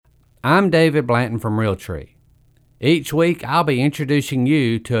I'm David Blanton from Realtree. Each week I'll be introducing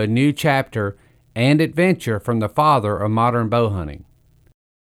you to a new chapter and adventure from the father of modern bow hunting.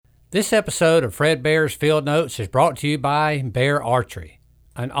 This episode of Fred Bear's Field Notes is brought to you by Bear Archery.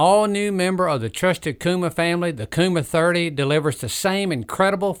 An all-new member of the trusted Kuma family, the Kuma 30 delivers the same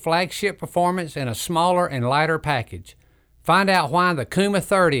incredible flagship performance in a smaller and lighter package. Find out why the Kuma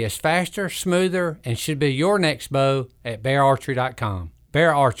 30 is faster, smoother, and should be your next bow at beararchery.com.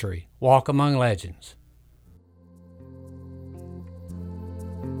 Bear Archery, walk among legends.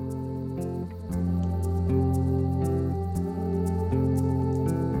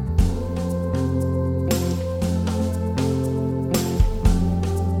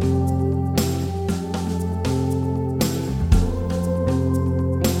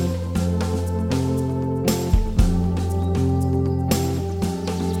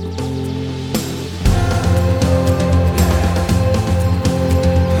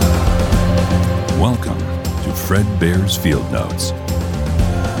 Welcome to Fred Bear's Field Notes.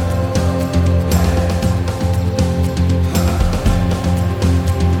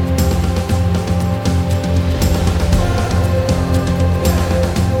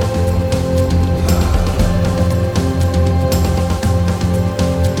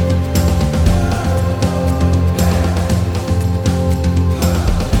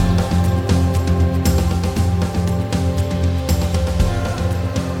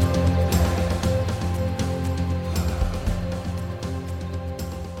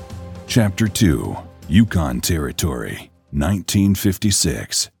 Chapter 2, Yukon Territory,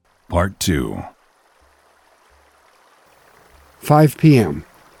 1956, Part 2. 5 p.m.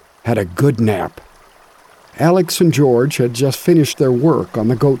 Had a good nap. Alex and George had just finished their work on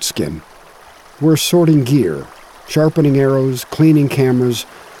the goatskin. We're sorting gear, sharpening arrows, cleaning cameras,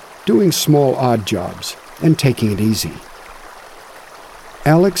 doing small odd jobs, and taking it easy.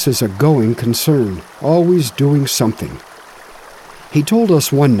 Alex is a going concern, always doing something. He told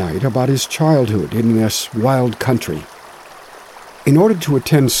us one night about his childhood in this wild country. In order to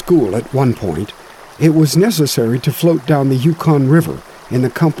attend school at one point, it was necessary to float down the Yukon River in the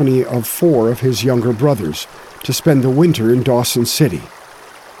company of 4 of his younger brothers to spend the winter in Dawson City.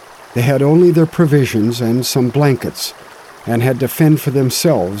 They had only their provisions and some blankets and had to fend for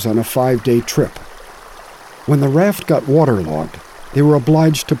themselves on a 5-day trip. When the raft got waterlogged, they were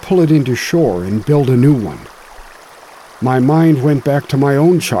obliged to pull it into shore and build a new one. My mind went back to my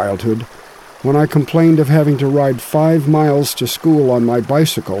own childhood when I complained of having to ride 5 miles to school on my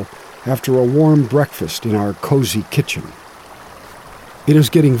bicycle after a warm breakfast in our cozy kitchen. It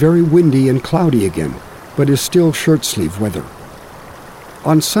is getting very windy and cloudy again, but is still shirt-sleeve weather.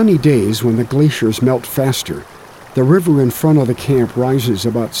 On sunny days when the glaciers melt faster, the river in front of the camp rises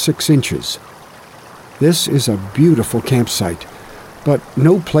about 6 inches. This is a beautiful campsite, but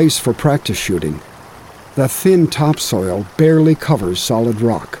no place for practice shooting. The thin topsoil barely covers solid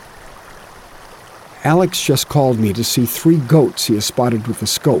rock. Alex just called me to see 3 goats he has spotted with the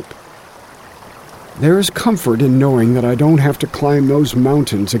scope. There is comfort in knowing that I don't have to climb those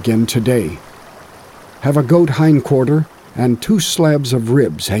mountains again today. Have a goat hindquarter and 2 slabs of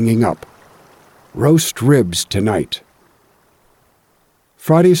ribs hanging up. Roast ribs tonight.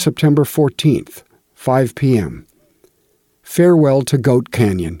 Friday, September 14th, 5 p.m. Farewell to Goat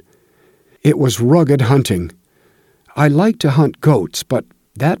Canyon. It was rugged hunting. I like to hunt goats, but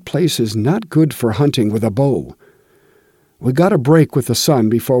that place is not good for hunting with a bow. We got a break with the sun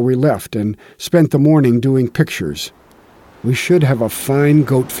before we left and spent the morning doing pictures. We should have a fine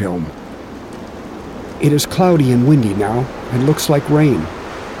goat film. It is cloudy and windy now and looks like rain.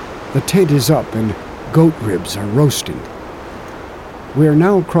 The tent is up and goat ribs are roasting. We are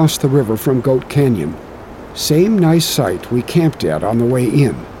now across the river from Goat Canyon. Same nice site we camped at on the way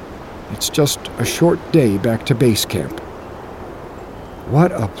in. It's just a short day back to base camp.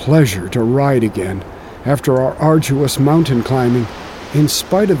 What a pleasure to ride again after our arduous mountain climbing, in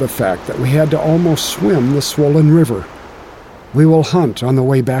spite of the fact that we had to almost swim the swollen river. We will hunt on the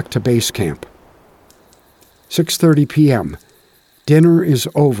way back to base camp. 6:30 p.m. Dinner is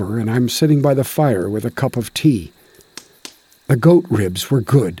over and I'm sitting by the fire with a cup of tea. The goat ribs were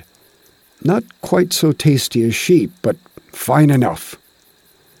good. Not quite so tasty as sheep, but fine enough.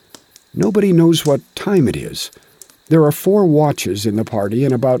 Nobody knows what time it is. There are 4 watches in the party,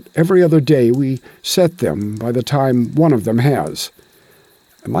 and about every other day we set them by the time one of them has.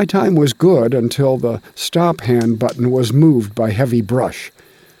 My time was good until the stop hand button was moved by heavy brush.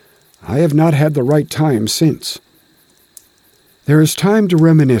 I have not had the right time since. There is time to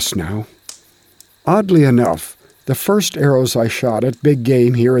reminisce now. Oddly enough, the first arrows I shot at big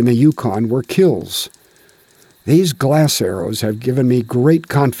game here in the Yukon were kills. These glass arrows have given me great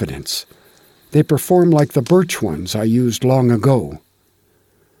confidence. They perform like the birch ones I used long ago.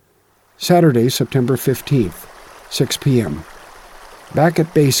 Saturday, September 15th, 6 p.m. Back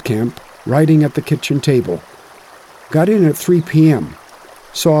at base camp, writing at the kitchen table. Got in at 3 p.m.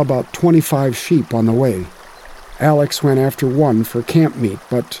 Saw about 25 sheep on the way. Alex went after one for camp meat,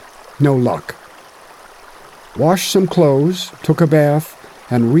 but no luck. Washed some clothes, took a bath,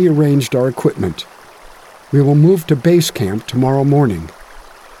 and rearranged our equipment. We will move to base camp tomorrow morning.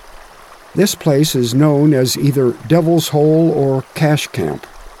 This place is known as either Devil's Hole or Cache Camp.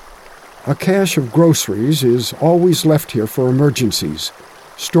 A cache of groceries is always left here for emergencies,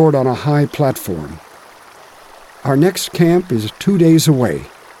 stored on a high platform. Our next camp is 2 days away.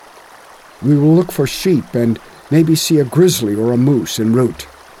 We will look for sheep and maybe see a grizzly or a moose en route.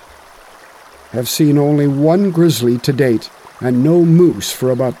 Have seen only one grizzly to date and no moose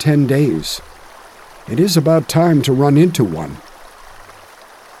for about 10 days. It is about time to run into one.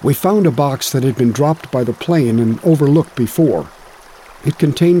 We found a box that had been dropped by the plane and overlooked before. It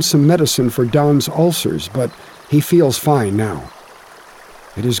contained some medicine for Don's ulcers, but he feels fine now.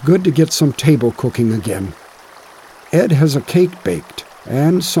 It is good to get some table cooking again. Ed has a cake baked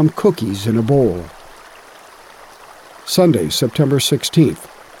and some cookies in a bowl. Sunday, September 16th,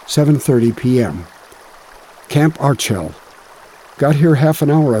 7:30 p.m. Camp Archell. Got here half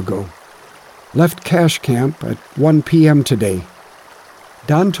an hour ago. Left cache camp at 1 p.m. today.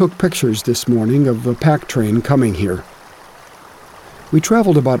 Don took pictures this morning of the pack train coming here. We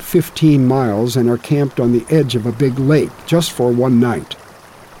traveled about 15 miles and are camped on the edge of a big lake just for one night.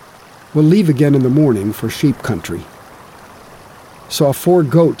 We'll leave again in the morning for sheep country. Saw 4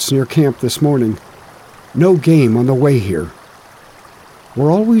 goats near camp this morning. No game on the way here.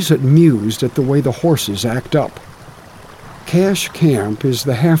 We're always amused at the way the horses act up. Cache camp is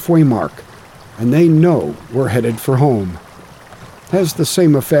the halfway mark, and they know we're headed for home. Has the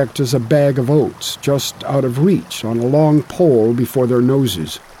same effect as a bag of oats just out of reach on a long pole before their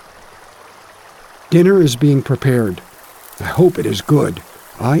noses. Dinner is being prepared. I hope it is good.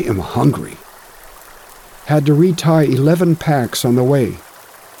 I am hungry. Had to retie 11 packs on the way.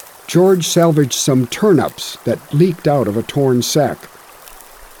 George salvaged some turnips that leaked out of a torn sack.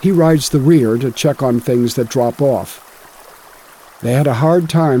 He rides the rear to check on things that drop off. They had a hard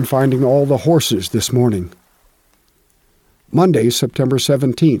time finding all the horses this morning. Monday, September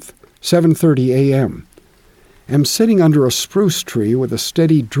 17th, 7:30 a.m. Am sitting under a spruce tree with a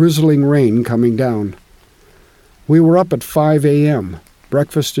steady drizzling rain coming down. We were up at 5 a.m.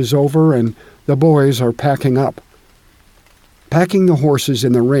 Breakfast is over and the boys are packing up. Packing the horses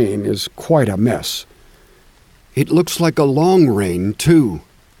in the rain is quite a mess. It looks like a long rain, too.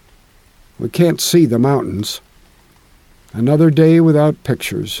 We can't see the mountains. Another day without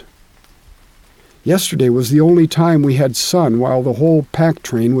pictures. Yesterday was the only time we had sun while the whole pack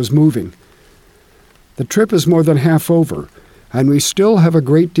train was moving. The trip is more than half over, and we still have a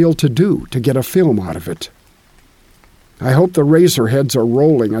great deal to do to get a film out of it. I hope the Razorheads are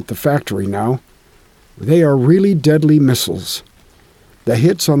rolling at the factory now. They are really deadly missiles. The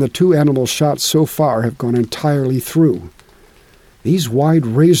hits on the 2 animals shot so far have gone entirely through. These wide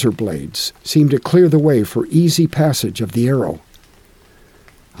razor blades seem to clear the way for easy passage of the arrow.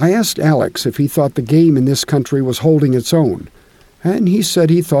 I asked Alex if he thought the game in this country was holding its own, and he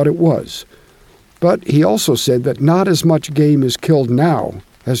said he thought it was. But he also said that not as much game is killed now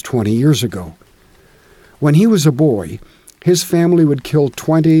as 20 years ago. When he was a boy, his family would kill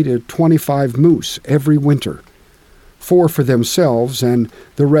 20 to 25 moose every winter, 4 for themselves and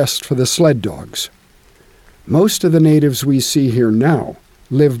the rest for the sled dogs. Most of the natives we see here now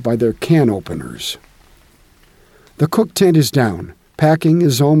live by their can openers. The cook tent is down. Packing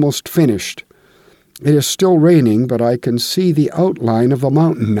is almost finished. It is still raining, but I can see the outline of the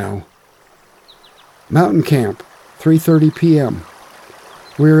mountain now. Mountain camp, 3:30 p.m.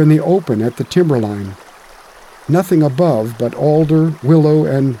 We are in the open at the timberline. Nothing above but alder, willow,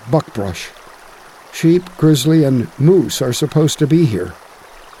 and buckbrush. Sheep, grizzly, and moose are supposed to be here.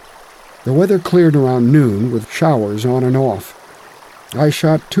 The weather cleared around noon with showers on and off. I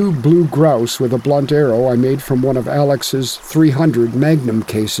shot 2 blue grouse with a blunt arrow I made from one of Alex's 300 Magnum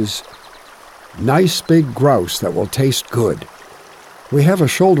cases. Nice big grouse that will taste good. We have a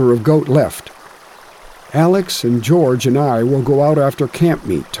shoulder of goat left. Alex and George and I will go out after camp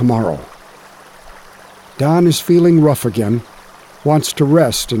meat tomorrow. Don is feeling rough again, wants to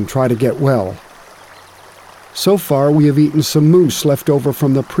rest and try to get well. So far we have eaten some moose left over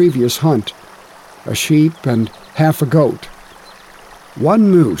from the previous hunt, a sheep and half a goat. 1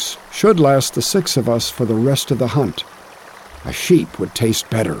 moose should last the 6 of us for the rest of the hunt. A sheep would taste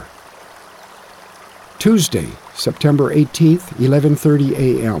better. Tuesday, September 18th, 11:30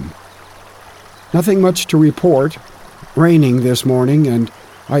 a.m. Nothing much to report. Raining this morning, and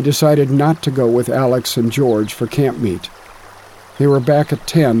I decided not to go with Alex and George for camp meet. They were back at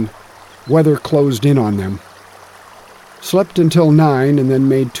 10. Weather closed in on them. Slept until 9 and then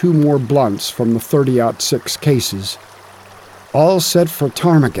made 2 more blunts from the 30-06 cases. All set for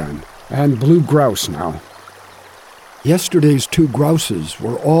ptarmigan and blue grouse now. Yesterday's 2 grouses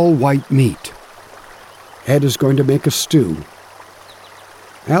were all white meat. Ed is going to make a stew.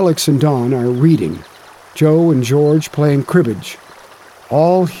 Alex and Don are reading. Joe and George playing cribbage.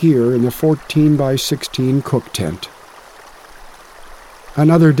 All here in the 14-by-16 cook tent.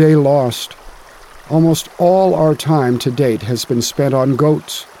 Another day lost. Almost all our time to date has been spent on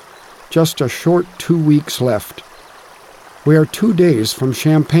goats. Just a short 2 weeks left. We are 2 days from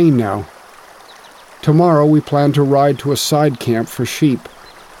Champaign now. Tomorrow we plan to ride to a side camp for sheep.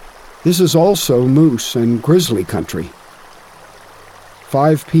 This is also moose and grizzly country.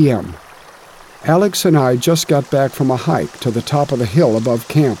 5 p.m. Alex and I just got back from a hike to the top of the hill above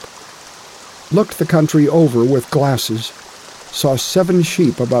camp. Looked the country over with glasses. Saw 7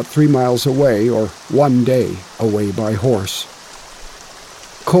 sheep about 3 miles away, or 1 day away by horse.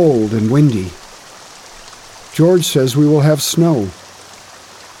 Cold and windy. George says we will have snow.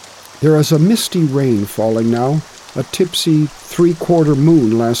 There is a misty rain falling now, a tipsy 3/4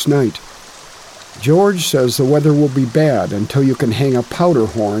 moon last night. George says the weather will be bad until you can hang a powder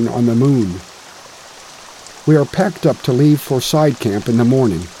horn on the moon. We are packed up to leave for side camp in the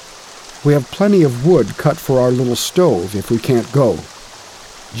morning. We have plenty of wood cut for our little stove if we can't go.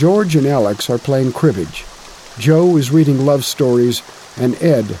 George and Alex are playing cribbage. Joe is reading love stories and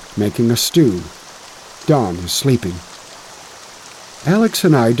Ed making a stew. Don is sleeping. Alex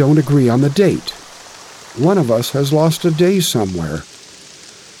and I don't agree on the date. One of us has lost a day somewhere.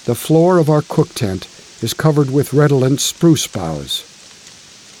 The floor of our cook tent is covered with redolent spruce boughs.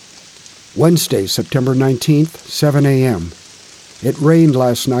 Wednesday, September 19th, 7 a.m. It rained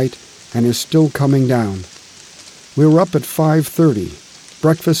last night and is still coming down. We were up at 5:30.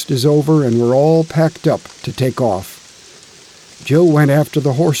 Breakfast is over and we're all packed up to take off. Joe went after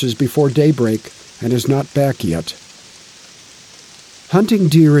the horses before daybreak and is not back yet. Hunting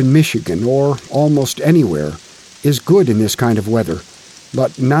deer in Michigan, or almost anywhere, is good in this kind of weather,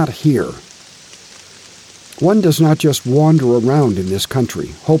 but not here. One does not just wander around in this country,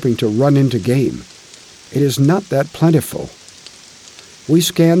 hoping to run into game. It is not that plentiful. We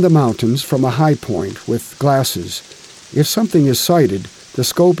scan the mountains from a high point with glasses. If something is sighted, the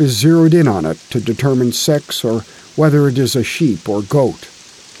scope is zeroed in on it to determine sex or whether it is a sheep or goat.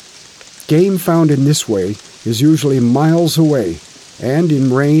 Game found in this way is usually miles away, and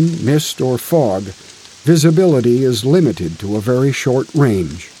in rain, mist, or fog, visibility is limited to a very short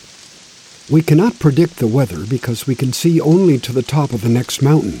range. We cannot predict the weather because we can see only to the top of the next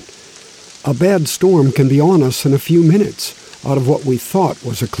mountain. A bad storm can be on us in a few minutes out of what we thought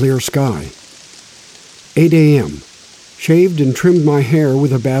was a clear sky. 8 a.m. Shaved and trimmed my hair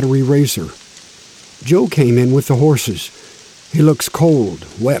with a battery razor. Joe came in with the horses. He looks cold,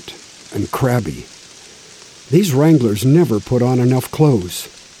 wet, and crabby. These wranglers never put on enough clothes.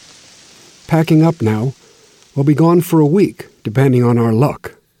 Packing up now. We'll be gone for a week, depending on our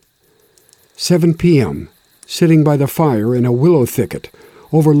luck. 7 p.m. Sitting by the fire in a willow thicket,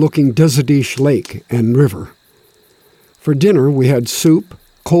 overlooking Dezidish Lake and river. For dinner we had soup,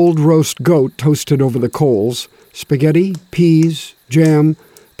 cold roast goat toasted over the coals, spaghetti, peas, jam,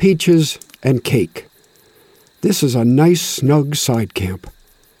 peaches, and cake. This is a nice, snug side camp.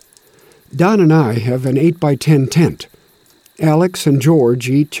 Don and I have an 8x10 tent. Alex and George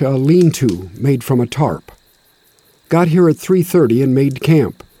each a lean-to made from a tarp. Got here at 3:30 and made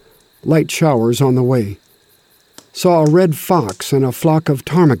camp. Light showers on the way. Saw a red fox and a flock of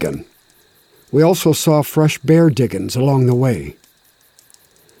ptarmigan. We also saw fresh bear diggins along the way.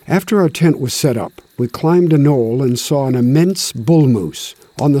 After our tent was set up, we climbed a knoll and saw an immense bull moose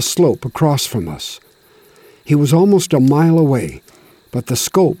on the slope across from us. He was almost a mile away, but the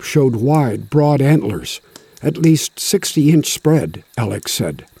scope showed wide, broad antlers, at least 60-inch spread, Alex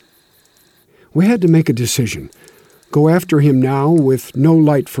said. We had to make a decision. Go after him now with no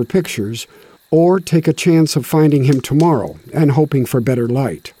light for pictures, or take a chance of finding him tomorrow and hoping for better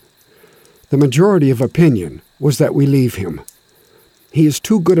light. The majority of opinion was that we leave him. He is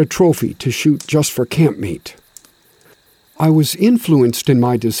too good a trophy to shoot just for camp meat. I was influenced in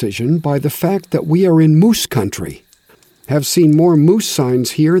my decision by the fact that we are in moose country, have seen more moose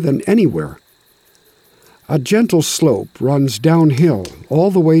signs here than anywhere. A gentle slope runs downhill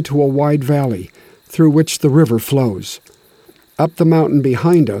all the way to a wide valley through which the river flows. Up the mountain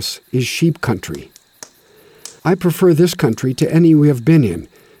behind us is sheep country. I prefer this country to any we have been in,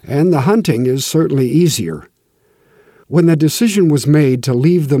 and the hunting is certainly easier. When the decision was made to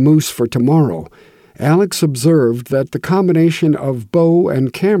leave the moose for tomorrow, Alex observed that the combination of bow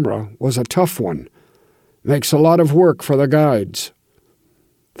and camera was a tough one. Makes a lot of work for the guides.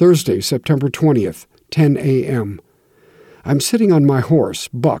 Thursday, September 20th, 10 a.m. I'm sitting on my horse,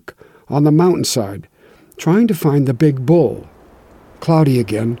 Buck, on the mountainside, trying to find the big bull. Cloudy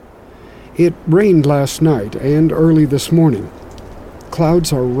again. It rained last night and early this morning.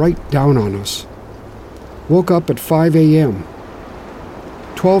 Clouds are right down on us. Woke up at 5 a.m.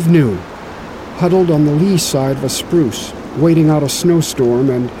 12 noon. Huddled on the lee side of a spruce, waiting out a snowstorm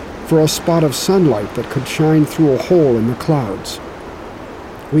and for a spot of sunlight that could shine through a hole in the clouds.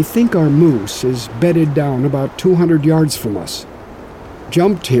 We think our moose is bedded down about 200 yards from us.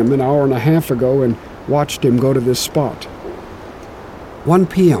 Jumped him an hour and a half ago and watched him go to this spot. 1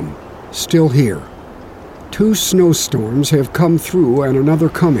 p.m. Still here. 2 snowstorms have come through and another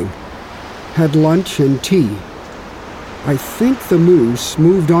coming. Had lunch and tea. I think the moose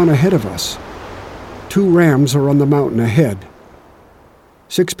moved on ahead of us. 2 rams are on the mountain ahead.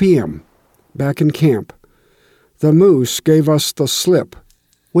 6 p.m. Back in camp. The moose gave us the slip.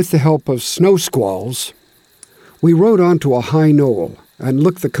 With the help of snow squalls, we rode onto a high knoll and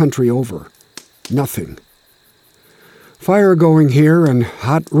looked the country over. Nothing. Fire going here and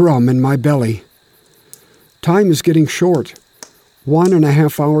hot rum in my belly. Time is getting short.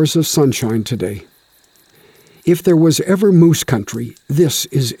 1.5 hours of sunshine today. If there was ever moose country, this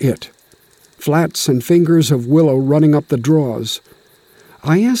is it. Flats and fingers of willow running up the draws.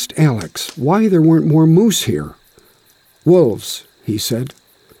 I asked Alex why there weren't more moose here. Wolves, he said.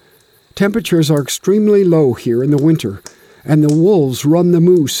 Temperatures are extremely low here in the winter, and the wolves run the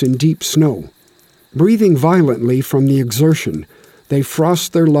moose in deep snow. Breathing violently from the exertion, they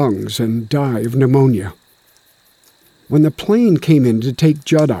frost their lungs and die of pneumonia. When the plane came in to take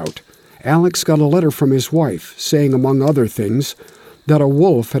Judd out, Alex got a letter from his wife saying, among other things, that a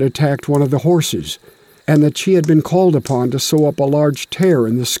wolf had attacked one of the horses, and that she had been called upon to sew up a large tear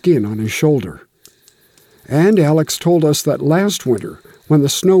in the skin on his shoulder. And Alex told us that last winter, when the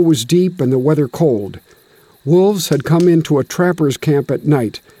snow was deep and the weather cold, wolves had come into a trapper's camp at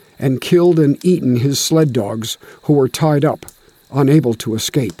night and killed and eaten his sled dogs, who were tied up, unable to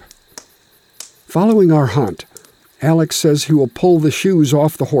escape. Following our hunt, Alex says he will pull the shoes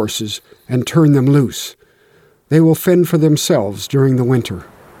off the horses and turn them loose. They will fend for themselves during the winter.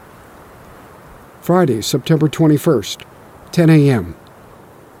 Friday, September 21st, 10 a.m.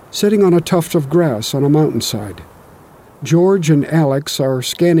 Sitting on a tuft of grass on a mountainside. George and Alex are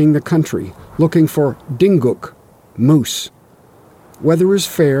scanning the country, looking for dinguk, moose. Weather is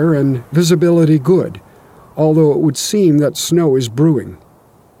fair and visibility good, although it would seem that snow is brewing.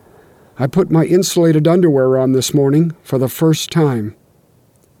 I put my insulated underwear on this morning for the first time.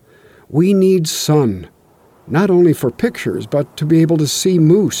 We need sun, not only for pictures, but to be able to see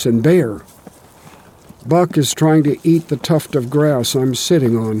moose and bear. Buck is trying to eat the tuft of grass I'm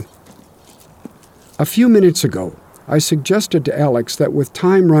sitting on. A few minutes ago, I suggested to Alex that with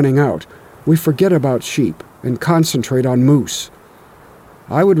time running out, we forget about sheep and concentrate on moose.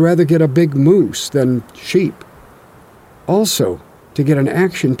 I would rather get a big moose than sheep. Also, to get an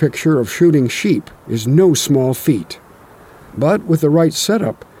action picture of shooting sheep is no small feat. But with the right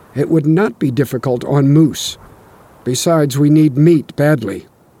setup, it would not be difficult on moose. Besides, we need meat badly.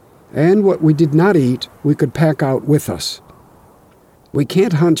 And what we did not eat, we could pack out with us. We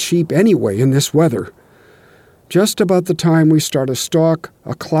can't hunt sheep anyway in this weather. Just about the time we start a stalk,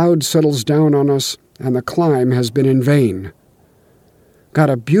 a cloud settles down on us, and the climb has been in vain. Got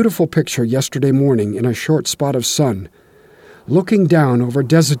a beautiful picture yesterday morning in a short spot of sun, looking down over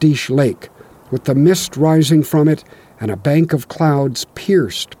Dezidish Lake, with the mist rising from it and a bank of clouds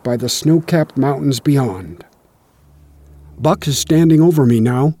pierced by the snow-capped mountains beyond. Buck is standing over me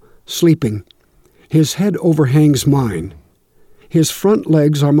now, sleeping. His head overhangs mine. His front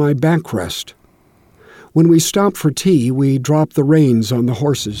legs are my backrest. When we stop for tea, we drop the reins on the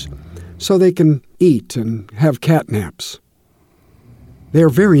horses so they can eat and have cat naps. They are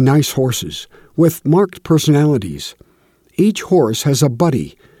very nice horses, with marked personalities. Each horse has a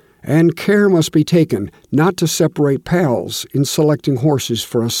buddy, and care must be taken not to separate pals in selecting horses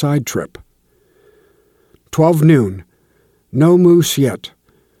for a side trip. 12 noon. No moose yet.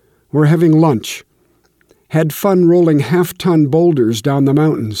 We're having lunch. Had fun rolling half-ton boulders down the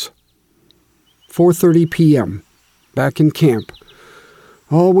mountains. 4:30 p.m. Back in camp.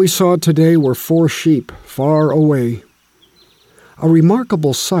 All we saw today were 4 sheep far away. A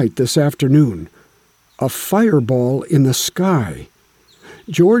remarkable sight this afternoon. A fireball in the sky.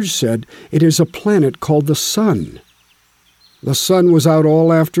 George said it is a planet called the Sun. The sun was out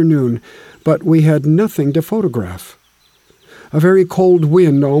all afternoon, but we had nothing to photograph. A very cold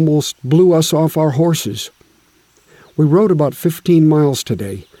wind almost blew us off our horses. We rode about 15 miles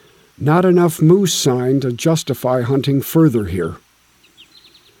today. Not enough moose sign to justify hunting further here.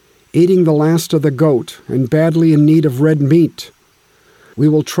 Eating the last of the goat and badly in need of red meat. We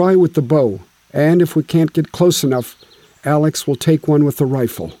will try with the bow, and if we can't get close enough, Alex will take one with the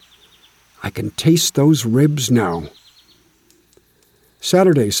rifle. I can taste those ribs now.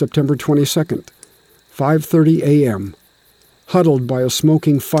 Saturday, September 22nd, 5:30 a.m. Huddled by a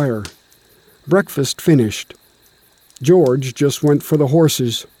smoking fire. Breakfast finished. George just went for the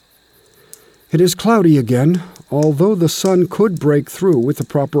horses. It is cloudy again, although the sun could break through with the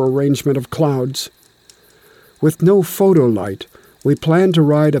proper arrangement of clouds. With no photo light, we planned to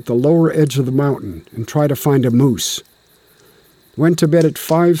ride at the lower edge of the mountain and try to find a moose. Went to bed at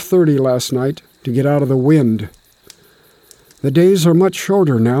 5:30 last night to get out of the wind. The days are much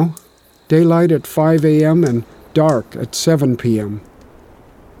shorter now, daylight at 5 a.m. and dark at 7 p.m.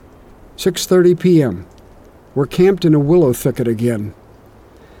 6:30 p.m. We're camped in a willow thicket again.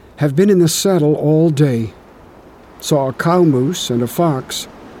 Have been in the saddle all day. Saw a cow moose and a fox.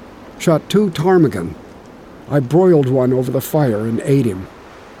 Shot 2 ptarmigan. I broiled one over the fire and ate him.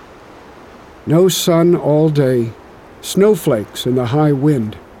 No sun all day. Snowflakes in the high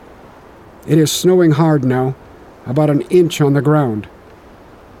wind. It is snowing hard now, about an inch on the ground.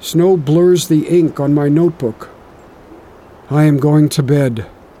 Snow blurs the ink on my notebook. I am going to bed.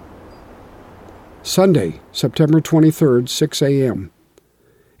 Sunday, September 23rd, 6 a.m.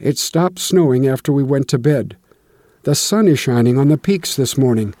 It stopped snowing after we went to bed. The sun is shining on the peaks this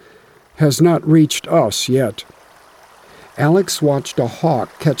morning. Has not reached us yet. Alex watched a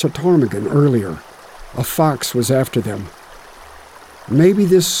hawk catch a ptarmigan earlier. A fox was after them. Maybe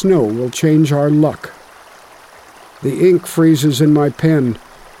this snow will change our luck. The ink freezes in my pen.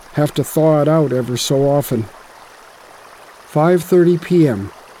 Have to thaw it out ever so often. 5:30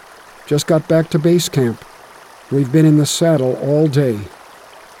 p.m. Just got back to base camp. We've been in the saddle all day.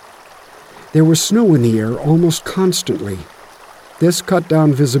 There was snow in the air almost constantly. This cut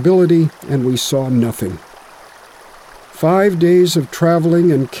down visibility, and we saw nothing. 5 days of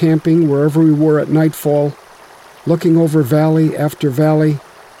traveling and camping wherever we were at nightfall, looking over valley after valley,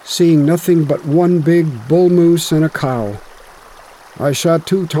 seeing nothing but one big bull moose and a cow. I shot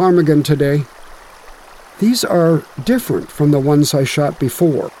 2 ptarmigan today. These are different from the ones I shot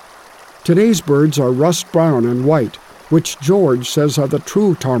before. Today's birds are rust brown and white, which George says are the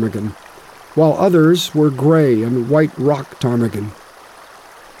true ptarmigan, while others were gray and white rock ptarmigan.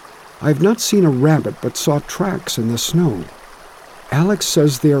 I've not seen a rabbit but saw tracks in the snow. Alex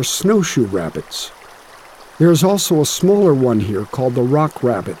says they are snowshoe rabbits. There is also a smaller one here called the rock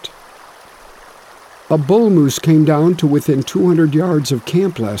rabbit. A bull moose came down to within 200 yards of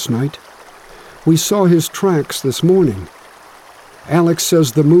camp last night. We saw his tracks this morning. Alex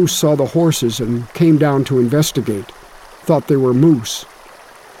says the moose saw the horses and came down to investigate. Thought they were moose.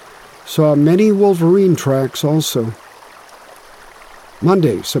 Saw many wolverine tracks also.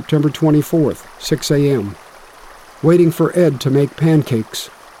 Monday, September 24th, 6 a.m. Waiting for Ed to make pancakes.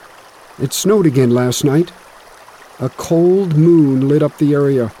 It snowed again last night. A cold moon lit up the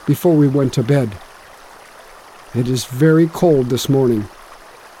area before we went to bed. It is very cold this morning.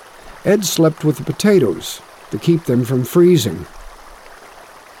 Ed slept with the potatoes to keep them from freezing.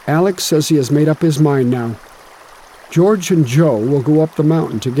 Alex says he has made up his mind now. George and Joe will go up the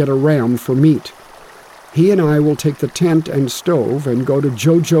mountain to get a ram for meat. He and I will take the tent and stove and go to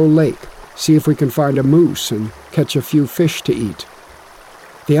JoJo Lake, see if we can find a moose and catch a few fish to eat.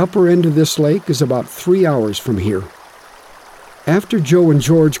 The upper end of this lake is about 3 hours from here. After Joe and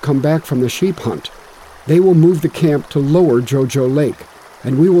George come back from the sheep hunt, they will move the camp to lower JoJo Lake,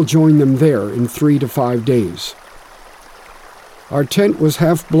 and we will join them there in 3 to 5 days. Our tent was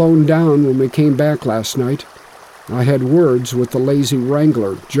half blown down when we came back last night. I had words with the lazy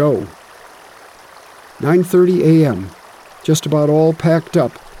wrangler, Joe. 9:30 a.m., just about all packed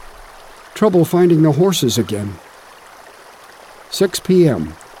up. Trouble finding the horses again. 6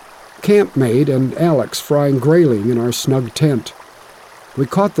 p.m., campmaid and Alex frying grayling in our snug tent. We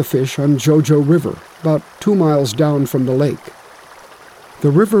caught the fish on JoJo River, about 2 miles down from the lake.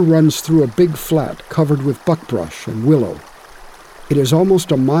 The river runs through a big flat covered with buckbrush and willow. It is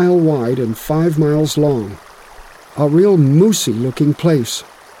almost a mile wide and 5 miles long. A real moosey-looking place.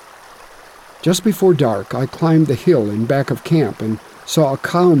 Just before dark, I climbed the hill in back of camp and saw a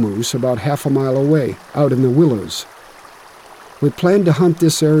cow moose about half a mile away, out in the willows. We planned to hunt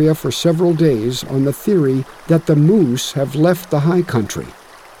this area for several days on the theory that the moose have left the high country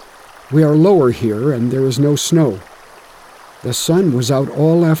We are lower here, and there is no snow. The sun was out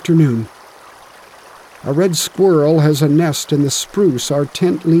all afternoon. A red squirrel has a nest in the spruce our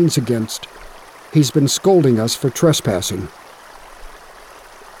tent leans against. He's been scolding us for trespassing.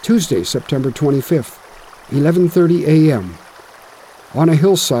 Tuesday, September 25th, 11:30 a.m. On a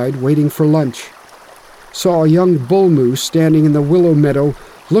hillside waiting for lunch. Saw a young bull moose standing in the willow meadow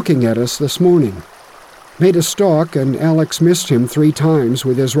looking at us this morning. Made a stalk, and Alex missed him 3 times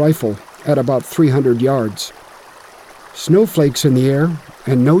with his rifle at about 300 yards. Snowflakes in the air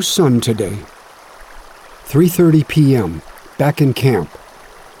and no sun today. 3:30 p.m., back in camp.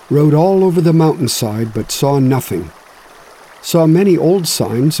 Rode all over the mountainside but saw nothing. Saw many old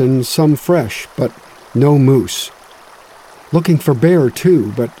signs and some fresh, but no moose. Looking for bear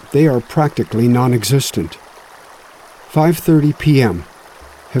too, but they are practically non-existent. 5:30 p.m.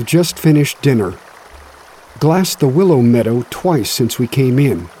 Have just finished dinner. Glassed the willow meadow twice since we came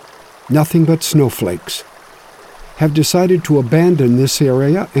in. Nothing but snowflakes. Have decided to abandon this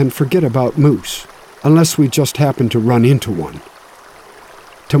area and forget about moose, unless we just happen to run into one.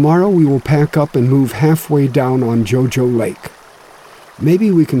 Tomorrow we will pack up and move halfway down on Jojo Lake.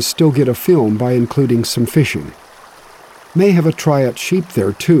 Maybe we can still get a film by including some fishing. May have a try at sheep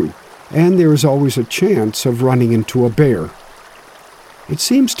there too, and there is always a chance of running into a bear. It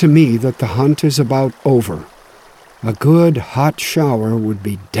seems to me that the hunt is about over. A good hot shower would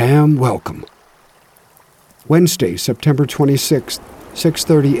be damn welcome. Wednesday, September 26th,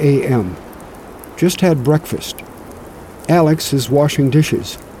 6:30 a.m. Just had breakfast. Alex is washing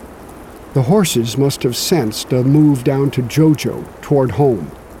dishes. The horses must have sensed a move down to Jojo toward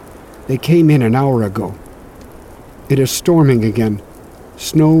home. They came in an hour ago. It is storming again.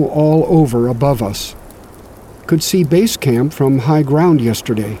 Snow all over above us. Could see base camp from high ground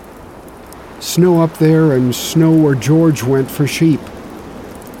yesterday. Snow up there and snow where George went for sheep.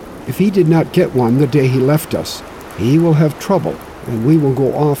 If he did not get one the day he left us, he will have trouble, and we will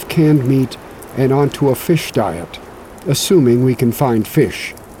go off canned meat and onto a fish diet, assuming we can find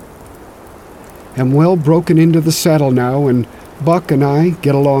fish. Am well broken into the saddle now, and Buck and I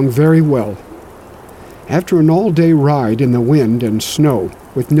get along very well. After an all-day ride in the wind and snow,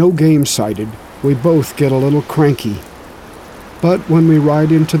 with no game sighted, we both get a little cranky. But when we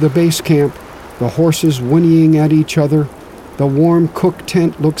ride into the base camp, the horses whinnying at each other, the warm cook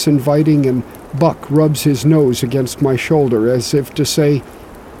tent looks inviting, and Buck rubs his nose against my shoulder as if to say,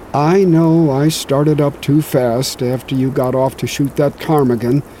 "I know I started up too fast after you got off to shoot that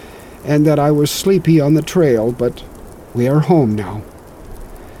ptarmigan, and that I was sleepy on the trail, but we are home now."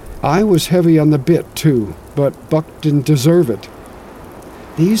 I was heavy on the bit too, but Buck didn't deserve it.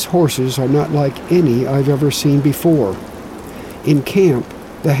 These horses are not like any I've ever seen before. In camp,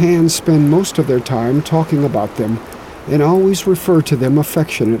 the hands spend most of their time talking about them and always refer to them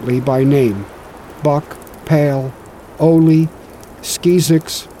affectionately by name: Buck, Pal, Ole,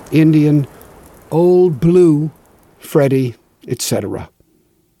 Skeezix, Indian, Old Blue, Freddie, etc.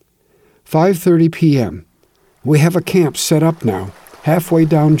 5:30 p.m. We have a camp set up now, halfway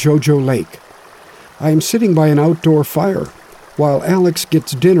down Jojo Lake. I am sitting by an outdoor fire, while Alex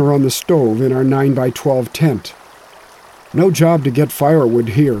gets dinner on the stove in our 9x12 tent. No job to get firewood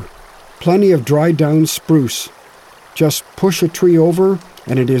here. Plenty of dried down spruce. Just push a tree over,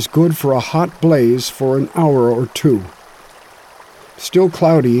 and it is good for a hot blaze for an hour or two. Still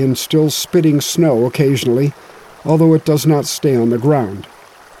cloudy and still spitting snow occasionally, although it does not stay on the ground.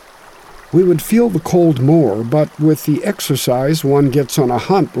 We would feel the cold more, but with the exercise one gets on a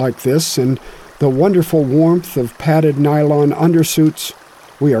hunt like this and the wonderful warmth of padded nylon undersuits,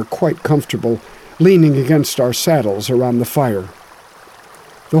 we are quite comfortable, leaning against our saddles around the fire.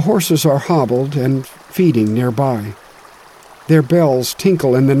 The horses are hobbled and feeding nearby. Their bells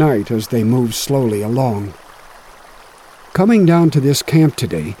tinkle in the night as they move slowly along. Coming down to this camp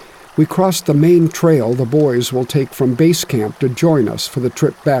today, we crossed the main trail the boys will take from base camp to join us for the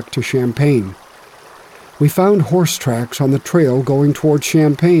trip back to Champaign. We found horse tracks on the trail going toward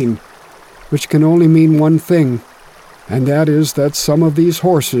Champaign, which can only mean one thing, and that is that some of these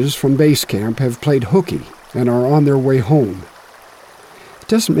horses from base camp have played hooky and are on their way home. It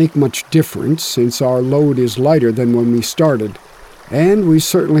doesn't make much difference since our load is lighter than when we started, and we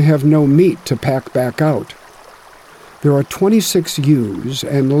certainly have no meat to pack back out. There are 26 ewes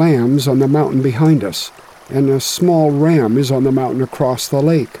and lambs on the mountain behind us, and a small ram is on the mountain across the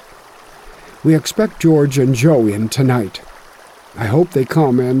lake. We expect George and Joe in tonight. I hope they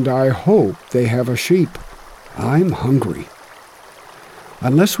come, and I hope they have a sheep. I'm hungry.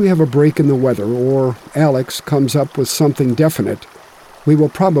 Unless we have a break in the weather or Alex comes up with something definite, we will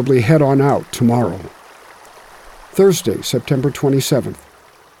probably head on out tomorrow. Thursday, September 27th.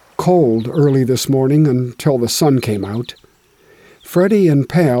 cold early this morning until the sun came out. Freddie and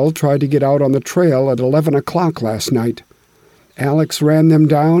Pal tried to get out on the trail at 11 o'clock last night. Alex ran them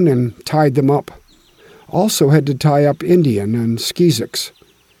down and tied them up. Also had to tie up Indian and Skeezix.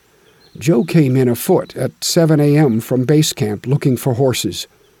 Joe came in afoot at 7 a.m. from base camp looking for horses.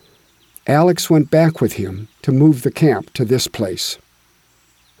 Alex went back with him to move the camp to this place.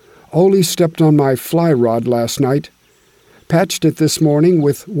 Ole stepped on my fly rod last night, patched it this morning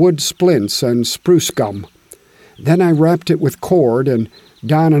with wood splints and spruce gum. Then I wrapped it with cord, and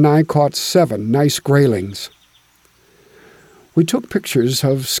Don and I caught 7 nice graylings. We took pictures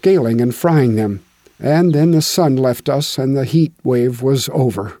of scaling and frying them, and then the sun left us and the heat wave was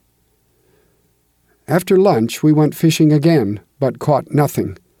over. After lunch, we went fishing again, but caught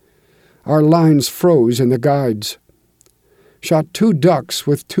nothing. Our lines froze in the guides. Shot 2 ducks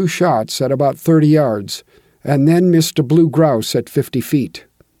with 2 shots at about 30 yards, and then missed a blue grouse at 50 feet.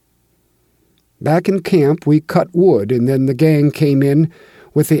 Back in camp, we cut wood, and then the gang came in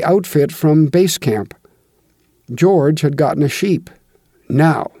with the outfit from base camp. George had gotten a sheep.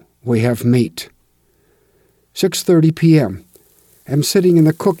 Now we have meat. 6:30 p.m. Am sitting in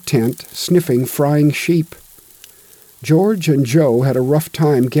the cook tent, sniffing frying sheep. George and Joe had a rough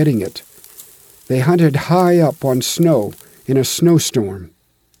time getting it. They hunted high up on snow in a snowstorm.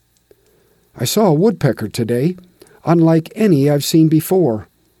 I saw a woodpecker today, unlike any I've seen before.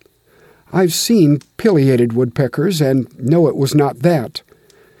 I've seen pileated woodpeckers and know it was not that.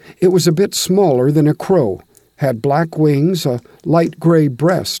 It was a bit smaller than a crow, had black wings, a light gray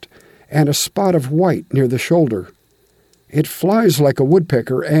breast, and a spot of white near the shoulder. It flies like a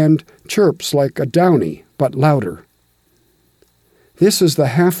woodpecker and chirps like a downy, but louder. This is the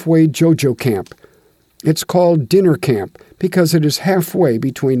halfway JoJo camp. It's called Dinner Camp because it is halfway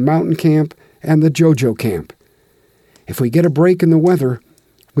between Mountain Camp and the JoJo camp. If we get a break in the weather,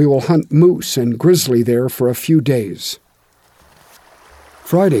 we will hunt moose and grizzly there for a few days.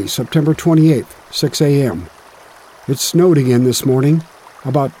 Friday, September 28th, 6 a.m. It snowed again this morning,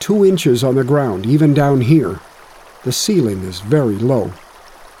 about 2 inches on the ground, even down here. The ceiling is very low.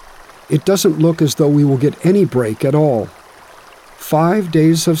 It doesn't look as though we will get any break at all. 5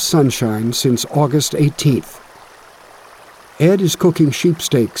 days of sunshine since August 18th. Ed is cooking sheep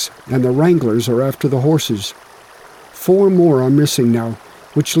steaks, and the wranglers are after the horses. 4 more are missing now,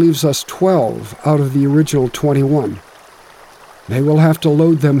 which leaves us 12 out of the original 21. They will have to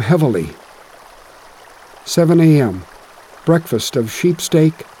load them heavily. 7 a.m. Breakfast of sheep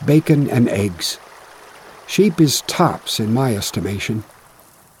steak, bacon, and eggs. Sheep is tops in my estimation.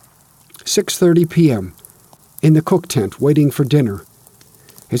 6:30 p.m. In the cook tent waiting for dinner.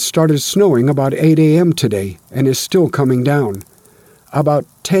 It started snowing about 8 a.m. today and is still coming down. About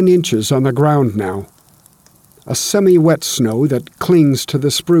 10 inches on the ground now. A semi-wet snow that clings to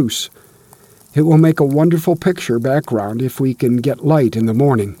the spruce. It will make a wonderful picture background if we can get light in the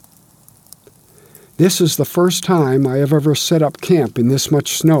morning. This is the first time I have ever set up camp in this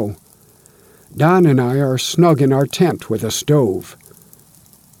much snow. Don and I are snug in our tent with a stove.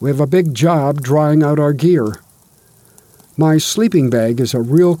 We have a big job drying out our gear. My sleeping bag is a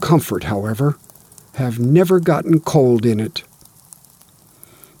real comfort, however. Have never gotten cold in it.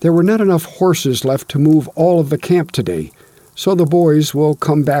 There were not enough horses left to move all of the camp today, so the boys will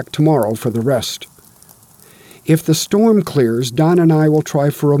come back tomorrow for the rest. If the storm clears, Don and I will try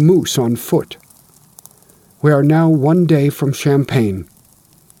for a moose on foot. We are now 1 day from Champaign.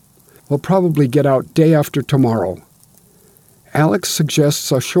 We'll probably get out day after tomorrow. Alex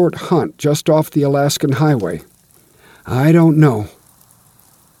suggests a short hunt just off the Alaskan highway. I don't know.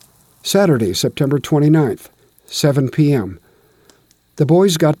 Saturday, September 29th, 7 p.m. The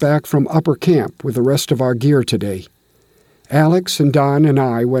boys got back from upper camp with the rest of our gear today. Alex and Don and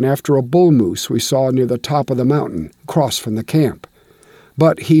I went after a bull moose we saw near the top of the mountain, across from the camp.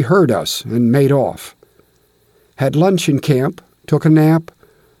 But he heard us and made off. Had lunch in camp, took a nap,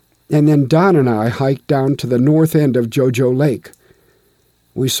 and then Don and I hiked down to the north end of JoJo Lake.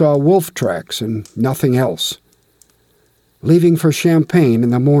 We saw wolf tracks and nothing else. Leaving for Champaign in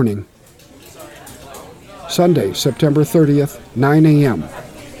the morning. Sunday, September 30th, 9 a.m.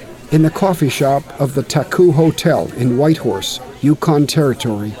 In the coffee shop of the Taku Hotel in Whitehorse, Yukon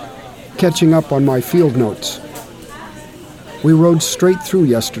Territory, catching up on my field notes. We rode straight through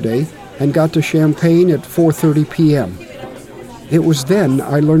yesterday and got to Champaign at 4:30 p.m. It was then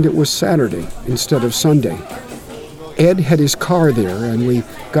I learned it was Saturday instead of Sunday. Ed had his car there, and we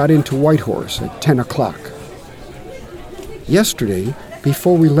got into Whitehorse at 10 o'clock. Yesterday,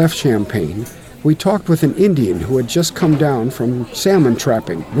 before we left Champaign, we talked with an Indian who had just come down from salmon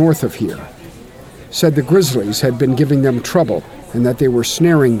trapping north of here. Said the grizzlies had been giving them trouble and that they were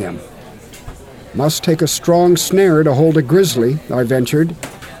snaring them. Must take a strong snare to hold a grizzly, I ventured.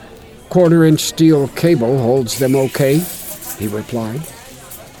 1/4-inch steel cable holds them okay, he replied.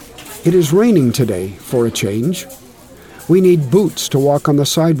 It is raining today, for a change. We need boots to walk on the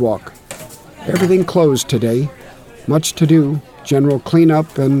sidewalk. Everything closed today. Much to do, general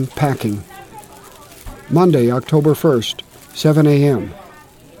cleanup and packing. Monday, October 1st, 7 a.m.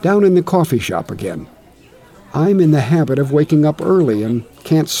 Down in the coffee shop again. I'm in the habit of waking up early and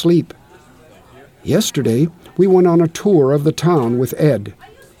can't sleep. Yesterday, we went on a tour of the town with Ed.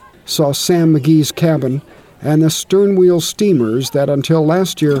 Saw Sam McGee's cabin and the sternwheel steamers that until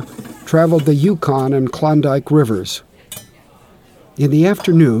last year traveled the Yukon and Klondike rivers. In the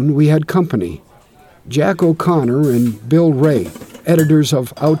afternoon, we had company. Jack O'Connor and Bill Ray, editors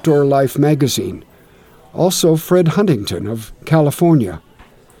of Outdoor Life magazine. Also Fred Huntington of California.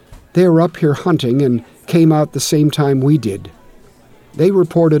 They were up here hunting and came out the same time we did. They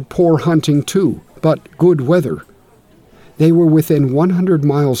reported poor hunting too, but good weather. They were within 100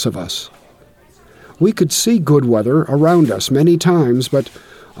 miles of us. We could see good weather around us many times, but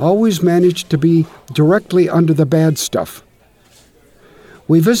always managed to be directly under the bad stuff.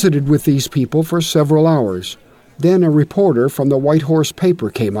 We visited with these people for several hours. Then a reporter from the White Horse paper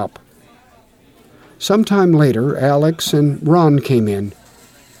came up. Sometime later, Alex and Ron came in.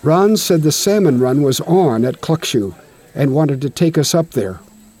 Ron said the salmon run was on at Klukshu and wanted to take us up there.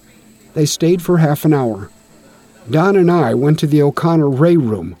 They stayed for half an hour. Don and I went to the O'Connor Ray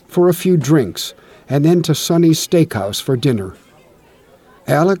room for a few drinks and then to Sonny's Steakhouse for dinner.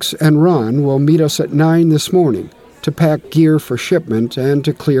 Alex and Ron will meet us at 9 this morning to pack gear for shipment and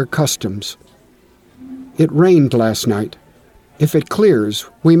to clear customs. It rained last night. If it clears,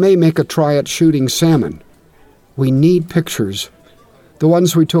 we may make a try at shooting salmon. We need pictures. The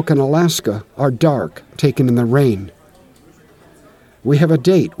ones we took in Alaska are dark, taken in the rain. We have a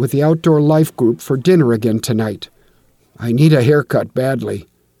date with the Outdoor Life group for dinner again tonight. I need a haircut badly.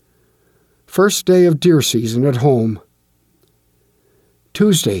 First day of deer season at home.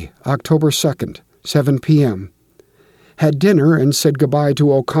 Tuesday, October 2nd, 7 p.m. Had dinner and said goodbye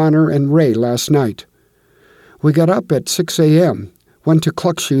to O'Connor and Ray last night. We got up at 6 a.m., went to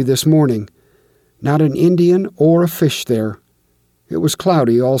Klukshu this morning. Not an Indian or a fish there. It was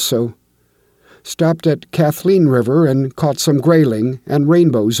cloudy also. Stopped at Kathleen River and caught some grayling and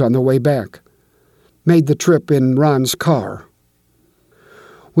rainbows on the way back. Made the trip in Ron's car.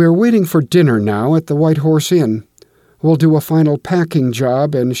 We're waiting for dinner now at the White Horse Inn. We'll do a final packing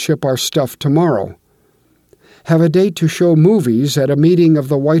job and ship our stuff tomorrow. Have a date to show movies at a meeting of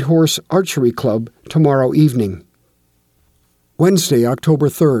the White Horse Archery Club tomorrow evening. Wednesday, October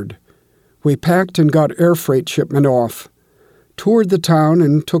 3rd. We packed and got air freight shipment off. Toured the town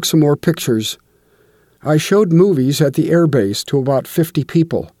and took some more pictures. I showed movies at the air base to about 50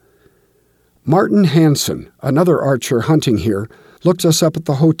 people. Martin Hansen, another archer hunting here, looked us up at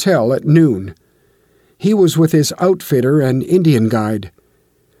the hotel at noon. He was with his outfitter and Indian guide.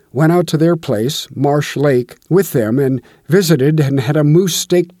 Went out to their place, Marsh Lake, with them and visited and had a moose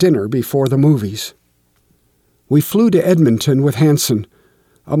steak dinner before the movies. We flew to Edmonton with Hansen,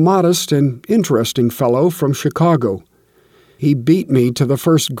 a modest and interesting fellow from Chicago. He beat me to the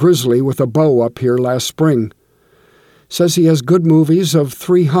first grizzly with a bow up here last spring. Says he has good movies of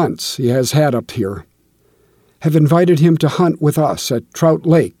 3 hunts he has had up here. Have invited him to hunt with us at Trout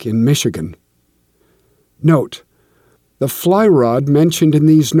Lake in Michigan. Note: the fly rod mentioned in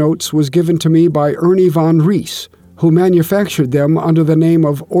these notes was given to me by Ernie Von Rees, who manufactured them under the name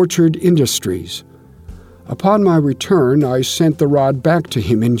of Orchard Industries. Upon my return, I sent the rod back to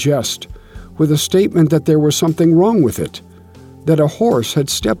him in jest, with a statement that there was something wrong with it, that a horse had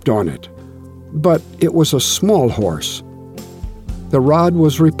stepped on it. But it was a small horse. The rod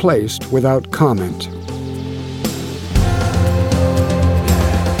was replaced without comment.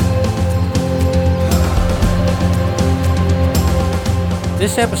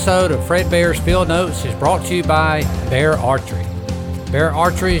 This episode of Fred Bear's Field Notes is brought to you by Bear Archery. Bear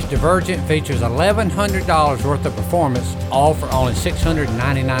Archery's Divergent features $1,100 worth of performance, all for only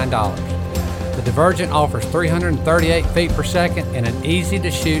 $699. The Divergent offers 338 feet per second and an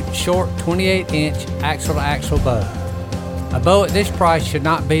easy-to-shoot, short 28-inch axle-to-axle bow. A bow at this price should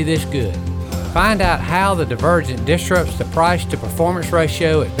not be this good. Find out how the Divergent disrupts the price-to-performance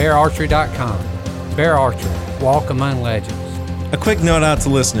ratio at beararchery.com. Bear Archery, walk among legends. A quick note out to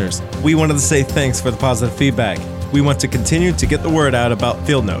listeners. We wanted to say thanks for the positive feedback. We want to continue to get the word out about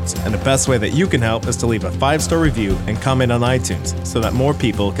Field Notes, and the best way that you can help is to leave a 5-star review and comment on iTunes so that more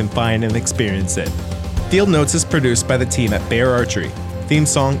people can find and experience it. Field Notes is produced by the team at Bear Archery. Theme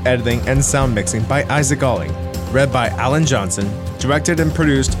song, editing, and sound mixing by Isaac Alling. read by Alan Johnson, directed and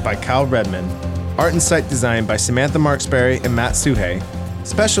produced by Kyle Redman, art and site design by Samantha Marksberry and Matt Suhay.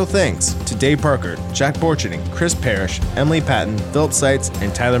 Special thanks to Dave Parker, Jack Borcherding, Chris Parrish, Emily Patton, Philip Seitz,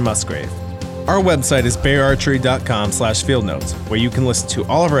 and Tyler Musgrave. Our website is beararchery.com/fieldnotes, where you can listen to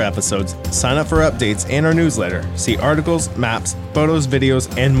all of our episodes, sign up for updates and our newsletter, see articles, maps, photos, videos,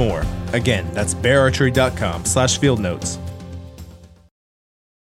 and more. Again, that's beararchery.com/fieldnotes.